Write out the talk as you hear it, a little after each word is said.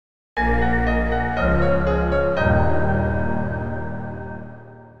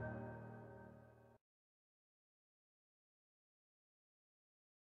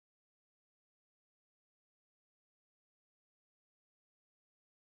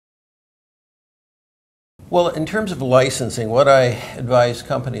Well, in terms of licensing, what I advise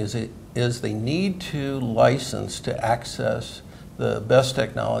companies is they need to license to access the best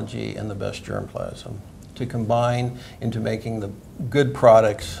technology and the best germplasm to combine into making the good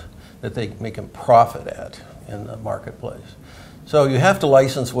products that they make a profit at in the marketplace. So you have to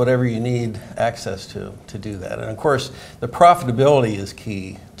license whatever you need access to do that. And of course, the profitability is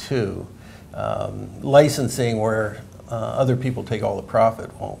key too. Licensing where other people take all the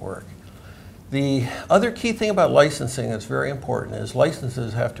profit won't work. The other key thing about licensing that's very important is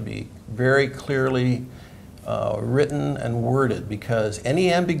licenses have to be very clearly written and worded, because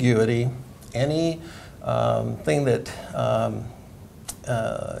any ambiguity, any thing that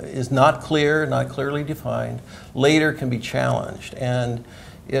is not clear, not clearly defined, later can be challenged. And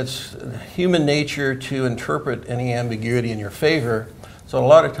it's human nature to interpret any ambiguity in your favor. So a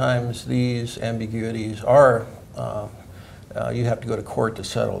lot of times these ambiguities are, you have to go to court to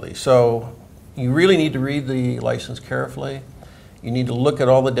settle these. So you really need to read the license carefully. You need to look at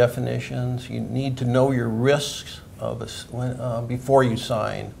all the definitions. You need to know your risks before you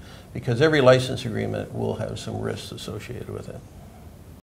sign, because every license agreement will have some risks associated with it.